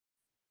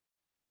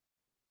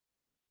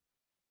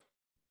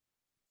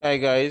Hi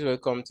guys,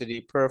 welcome to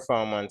the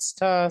performance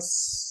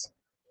task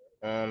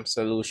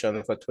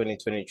solution for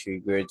 2023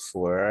 grade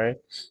 4. Right?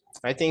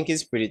 I think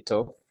it's pretty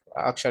tough.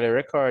 I actually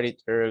recorded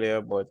it earlier,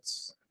 but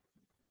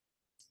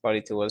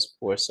quality was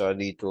poor, so I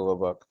need to go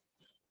back.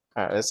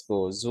 All right, let's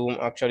go. Zoom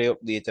actually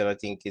updated. I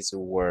think it's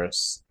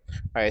worse.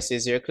 All right,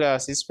 says your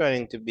class is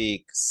planning to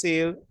bake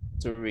sale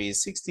to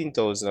raise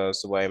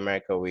 $16,000 to buy a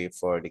microwave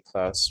for the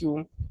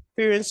classroom.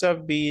 Parents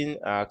have been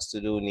asked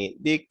to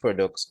donate bake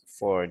products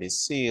for the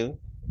sale.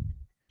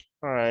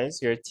 All right,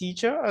 so your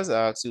teacher has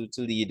asked you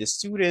to lead the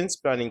students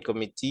planning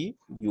committee.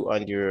 You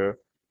and your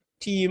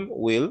team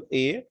will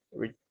A,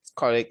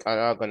 collect and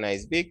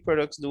organize baked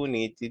products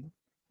donated.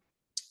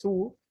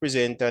 2,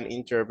 present and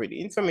interpret the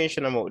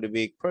information about the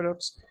baked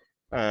products.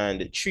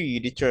 And 3,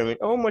 determine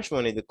how much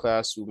money the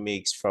classroom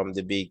makes from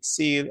the bake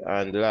sale.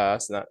 And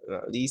last, not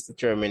least,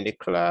 determine the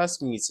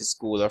class meets the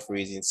goal of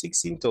raising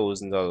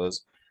 $16,000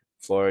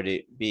 for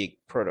the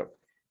baked product.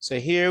 So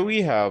here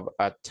we have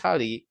a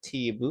tally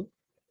table,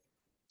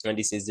 and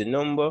this is the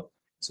number.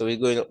 So we're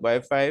going up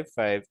by 5,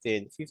 5,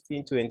 10,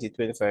 15, 20,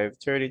 25,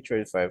 30,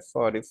 35,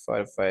 40,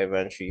 45,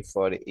 and 3,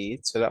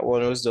 48. So that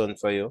one was done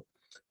for you.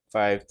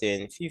 5,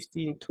 10,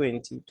 15,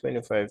 20,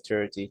 25,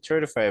 30,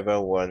 35,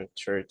 and 1,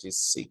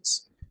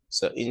 36.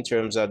 So in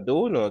terms of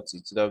donuts,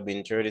 it would have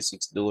been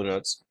 36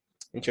 donuts.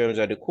 In terms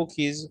of the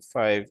cookies,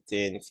 5,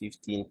 10,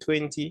 15,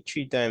 20.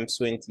 3 times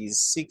 20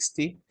 is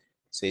 60.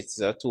 So it's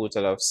a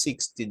total of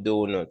 60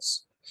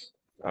 donuts.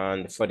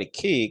 And for the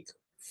cake,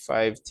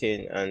 5,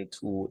 10, and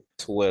 2,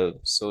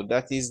 12. So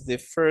that is the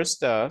first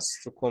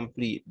task to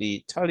complete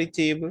the tally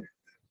table.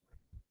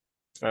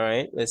 All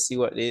right, let's see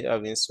what they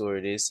have in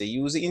store. They say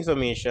use the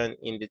information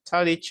in the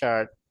tally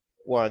chart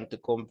 1 to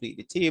complete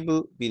the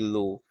table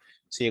below.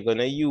 So you're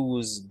gonna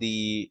use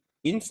the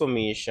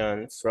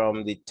information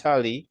from the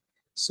tally.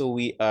 So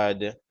we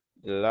add,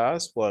 the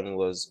last one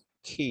was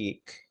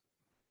cake.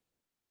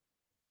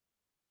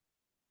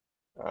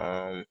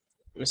 Let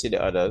me see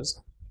the others.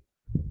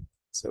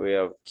 So we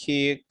have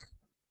cake,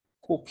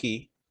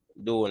 cookie,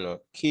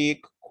 donut,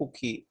 cake,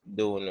 cookie,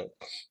 donut.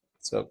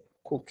 So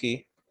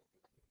cookie.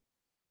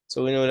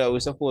 So we know that we're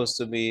supposed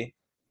to be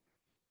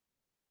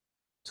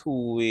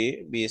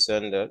two-way based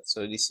on that.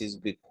 So this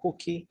is the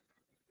cookie.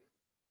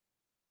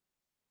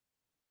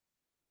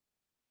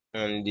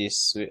 And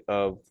this we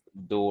have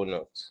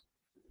donut.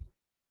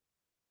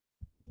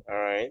 All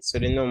right. So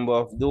the number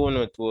of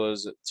donut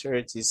was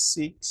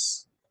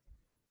 36.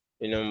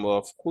 The number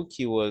of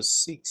cookie was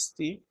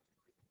 60.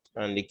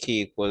 And the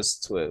cake was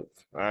 12.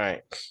 All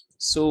right.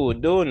 So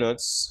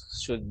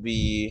donuts should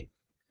be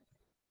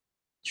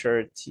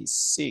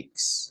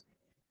 36.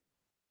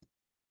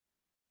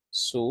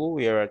 So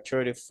we are at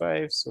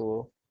 35.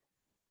 So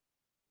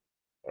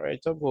right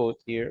about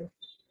here.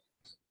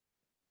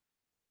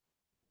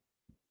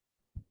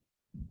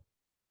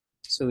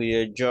 So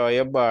we draw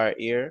a bar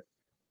here.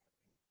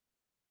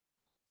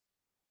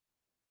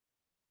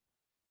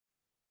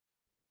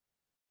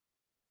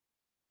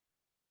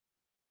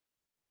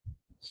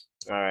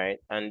 All right.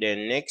 And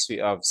then next we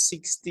have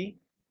 60.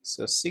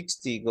 So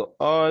 60 go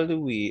all the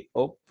way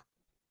up.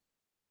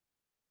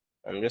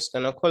 I'm just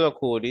gonna color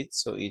code it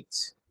so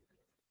it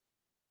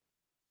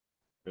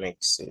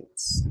makes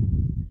sense.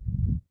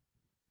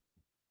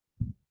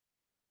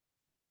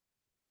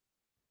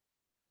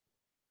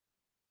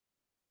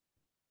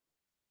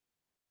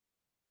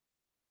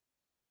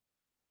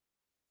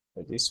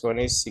 So this one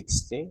is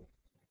 60.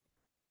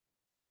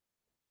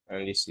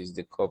 And this is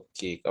the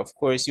cupcake. Of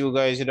course, you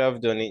guys should have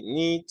done it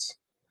neat.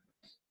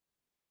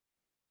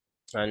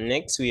 And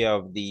next we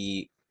have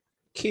the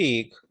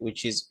cake,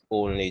 which is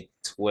only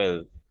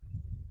 12.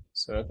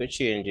 So I could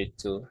change it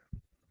to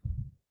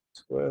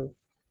 12.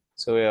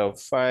 So we have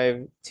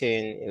 5,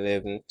 10,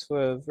 11,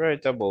 12,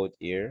 right about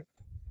here.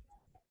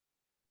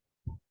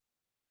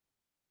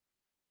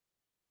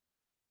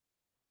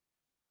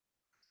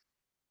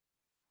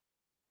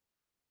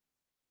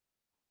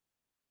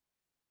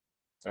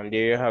 And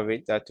there you have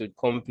it. That would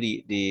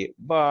complete the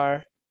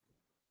bar.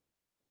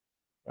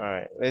 All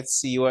right, let's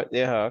see what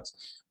they ask.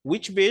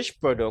 Which beige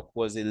product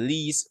was the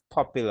least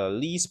popular?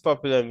 Least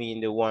popular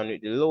mean the one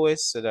with the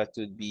lowest, so that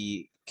would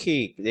be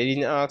cake. They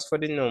didn't ask for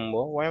the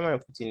number. Why am I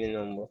putting the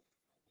number?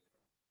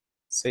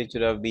 So it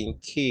would have been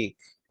cake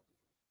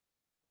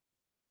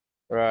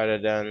rather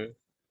than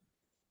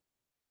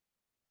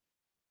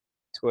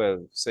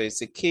 12. So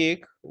it's a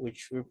cake,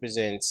 which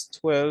represents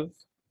 12.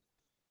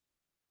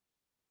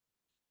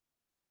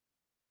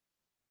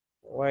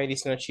 Why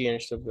this not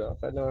change to black?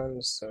 I don't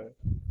understand.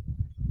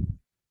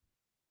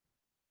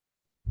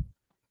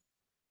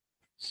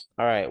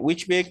 All right,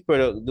 which baked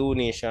product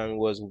donation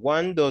was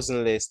 1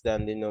 dozen less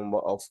than the number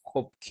of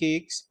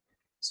cupcakes?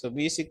 So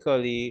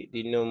basically,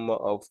 the number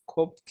of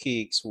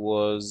cupcakes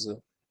was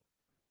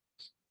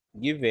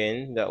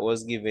given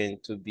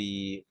to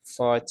be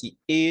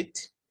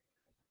 48.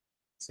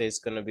 So it's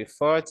gonna be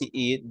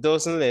 48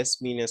 dozen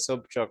less, meaning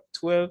subtract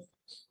 12.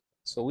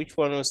 So which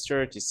one was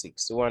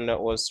 36? The one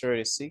that was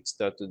 36,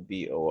 that would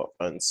be our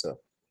answer.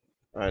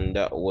 and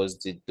that was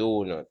the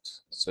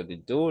donut. So the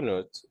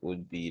donut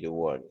would be the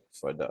one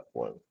for that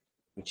one,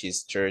 which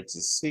is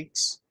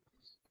 36.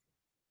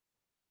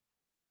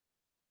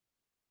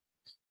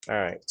 All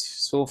right,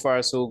 so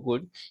far so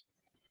good.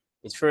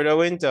 It further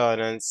went on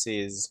and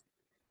says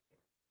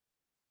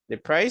the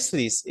price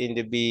list used in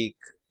the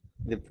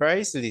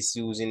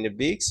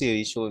bake sale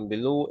is shown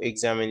below.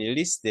 Examine the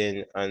list,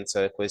 then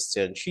answer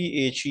question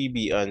 3A,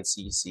 3B, and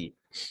CC.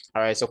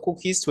 All right, so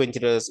cookies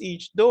 $20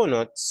 each,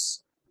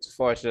 donuts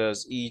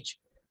 $40 each,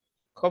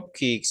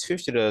 cupcakes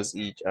 $50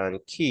 each, and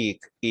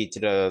cake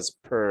 $80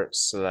 per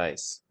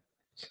slice.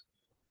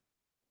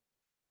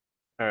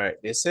 All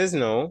right, this says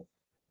no.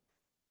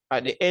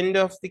 At the end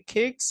of the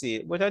cake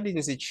sale, but I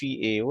didn't say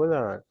 3A. Hold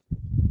on.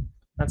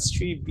 That's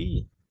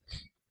 3B.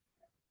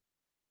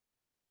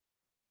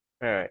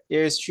 All right,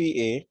 here's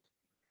 3A.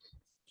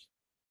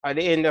 At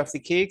the end of the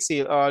cake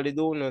sale, all the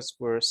donuts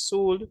were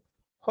sold.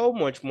 How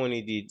much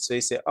money did? So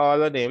he said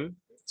all of them.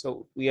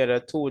 So we had a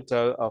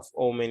total of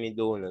how many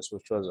donuts,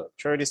 which was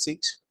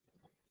 36.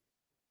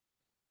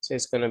 So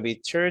it's gonna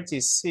be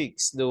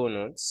 36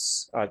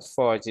 donuts at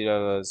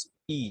 $40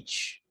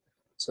 each.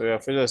 So we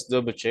have to just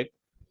double check.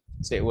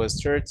 So it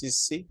was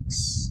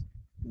 36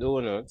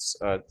 donuts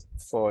at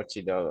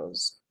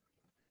 $40.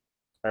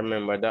 I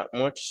remember that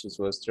much. It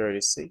was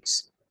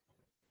 36.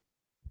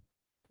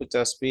 Put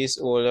a space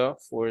holder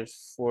for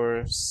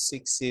 4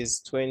 6 is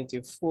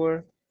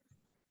 24.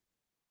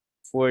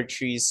 4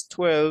 3 is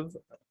 12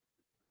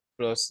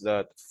 plus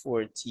that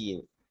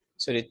 14.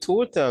 So the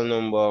total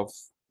number of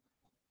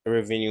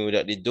revenue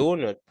that the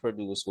donut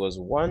produced was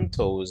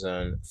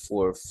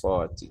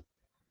 1,440.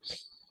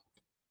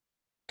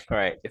 All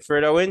right, it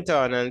further went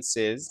on and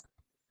says,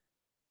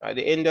 at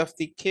the end of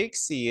the cake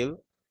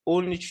sale,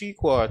 only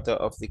 3/4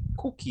 of the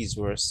cookies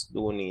were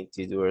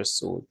donated, were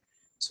sold.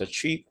 So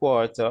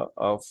 3/4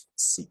 of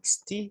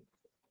 60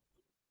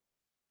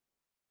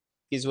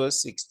 is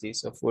was 60.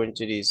 So 4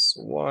 into this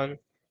 1,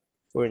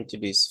 4 into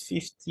this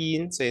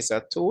 15. So it's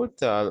a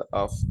total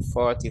of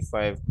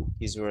 45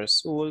 cookies were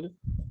sold.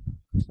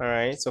 All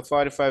right, so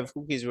 45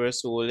 cookies were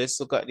sold. Let's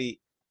look at the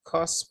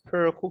cost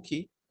per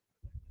cookie.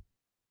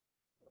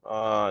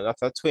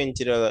 That's a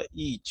 $20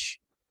 each.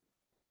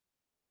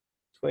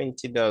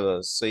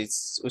 $20. So it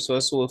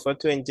was sold for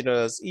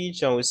 $20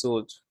 each, and we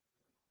sold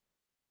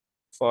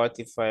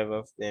 45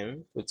 of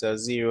them. Put a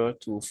 0,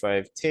 2,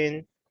 5,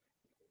 10.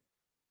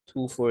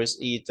 2 4 is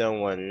 8,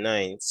 and 1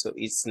 9. So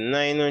it's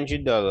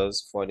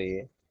 $900 for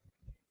the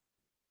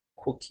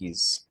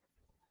cookies.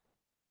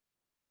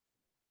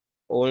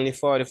 Only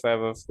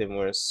 45 of them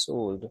were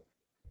sold.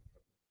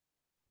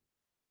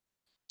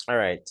 All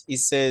right, it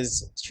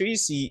says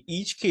 3C,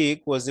 each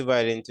cake was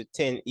divided into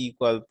 10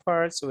 equal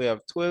parts. So we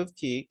have 12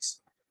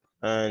 cakes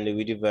and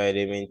we divide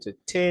them into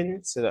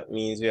 10. So that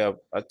means we have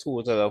a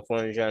total of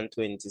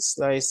 120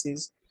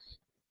 slices.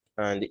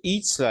 And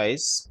each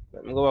slice,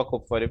 let me go back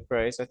up for the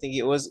price. I think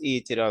it was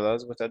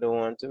 $80, but I don't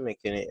want to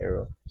make any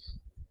error.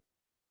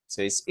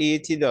 So it's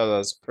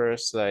 $80 per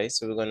slice.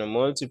 So we're going to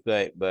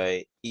multiply it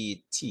by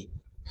 80.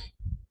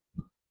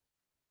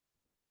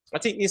 I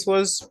think this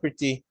was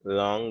pretty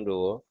long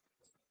though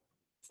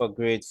for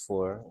grade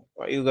 4.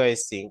 What you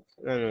guys think?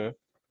 I don't know.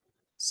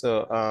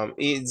 So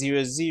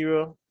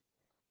 800,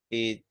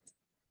 8,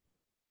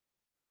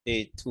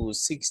 8, 2,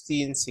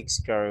 16, 6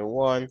 carry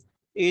 1,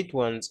 8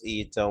 ones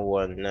 8 and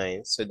 1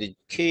 9. So the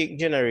cake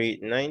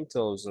generate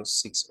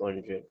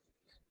 9,600.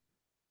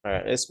 All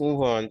right, let's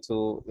move on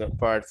to the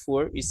part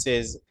 4. It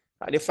says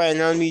at the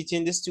final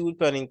meeting, the student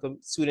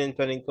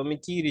planning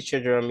committee, the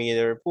treasurer made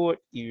a report.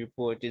 He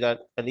reported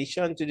that in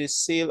addition to the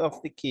sale of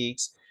the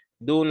cakes,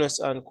 donuts,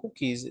 and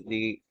cookies,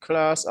 the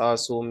class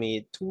also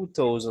made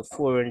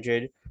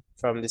 2,400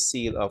 from the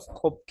sale of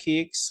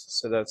cupcakes.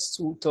 So that's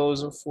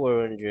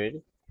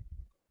 2,400.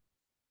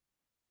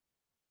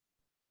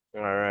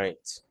 All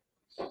right.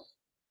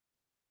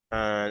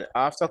 And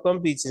after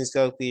completing this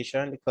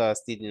calculation, the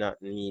class did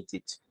not meet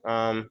it.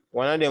 One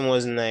of them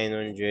was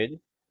 900.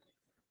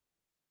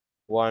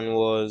 One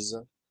was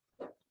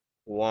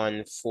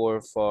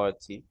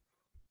 1,440.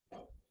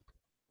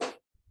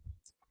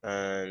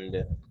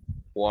 And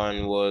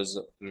one was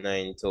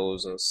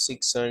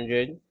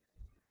 9,600.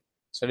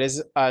 So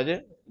let's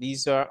add.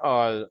 These are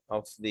all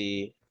of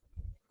the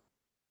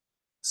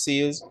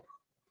sales.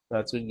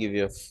 That would give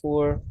you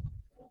 4,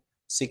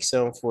 6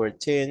 and 4,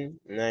 10,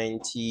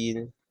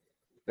 19,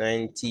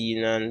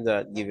 19, and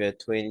that give you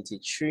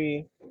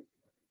 23,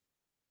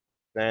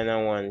 9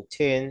 and 1,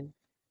 10,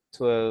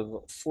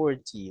 12,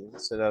 14.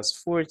 So that's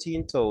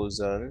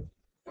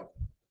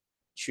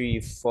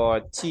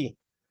 14,340.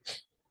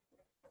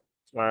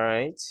 All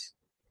right.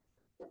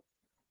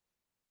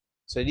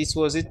 So this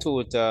was the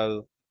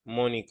total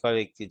money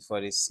collected for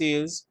the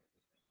sales.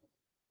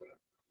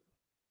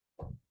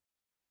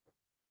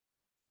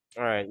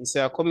 All right,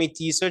 so a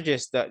committee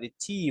suggests that the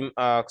team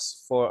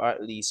asks for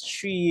at least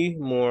 3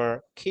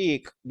 more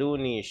cake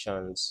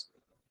donations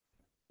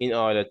in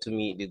order to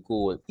meet the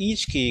goal.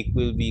 Each cake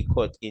will be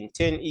cut in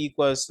 10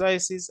 equal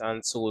slices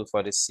and sold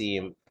for the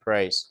same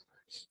price.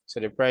 So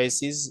the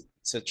price is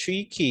So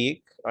 3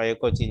 cake, or you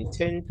cut in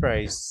 10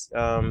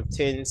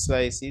 10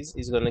 slices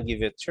is gonna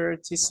give you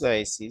 30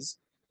 slices,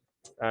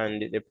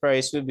 and the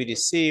price will be the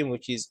same,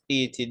 which is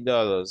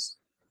 $80.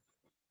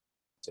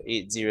 So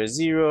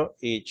 800,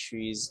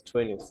 83 is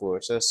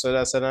 24. So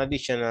that's an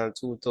additional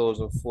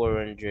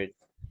 2,400.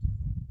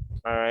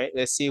 All right,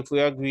 let's see if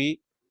we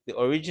agree. The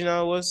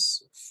original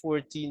was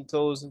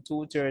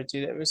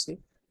 14,230. Let me see.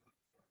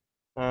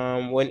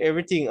 When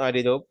everything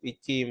added up,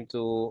 it came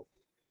to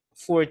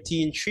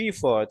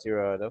 14,340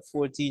 rather.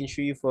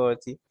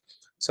 14,340.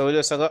 So we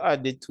just gotta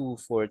add the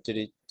 24 to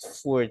the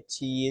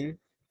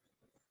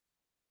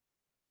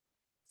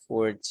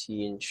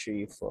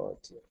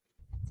 14,340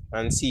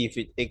 and see if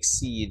it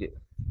exceed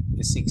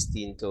the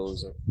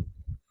 16,000.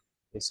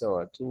 So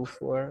a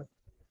 24.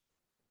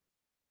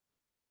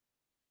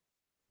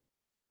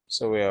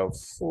 So we have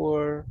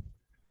 4.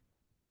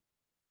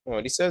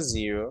 Oh, this is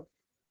 0.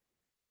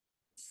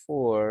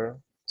 4,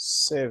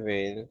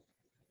 7,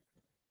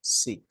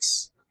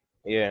 6.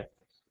 Yeah.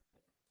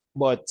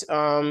 But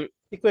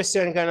the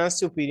question kind of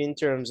stupid in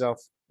terms of,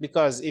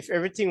 because if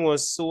everything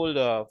was sold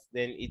off,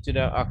 then it would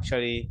have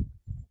actually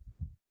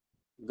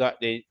got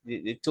the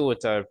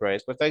total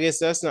price. But I guess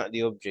that's not the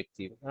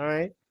objective. All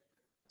right.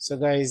 So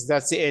guys,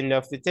 that's the end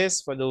of the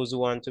test. For those who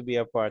want to be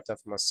a part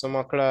of my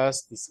summer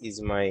class, this is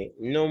my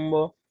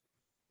number: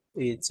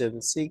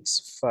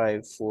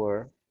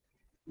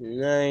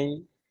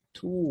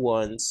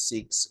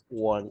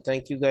 876-549-2161.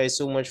 Thank you guys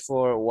so much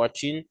for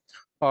watching.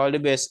 All the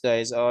best,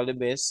 guys. All the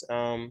best.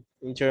 In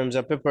terms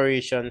of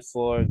preparation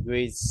for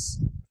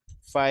grades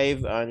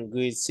 5 and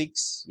grade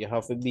 6, you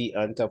have to be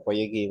on top of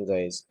your game,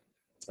 guys.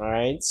 All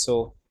right.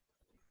 So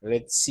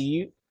let's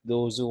see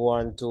those who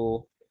want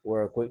to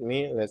work with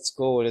me. Let's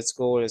go. Let's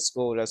go. Let's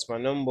go. That's my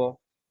number: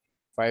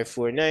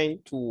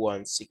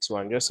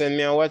 549-2161. Just send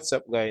me a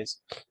WhatsApp,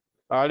 guys.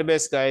 All the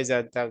best, guys,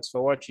 and thanks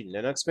for watching.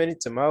 The next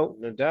minute, I'm out,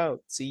 no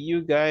doubt. See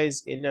you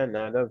guys in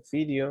another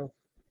video.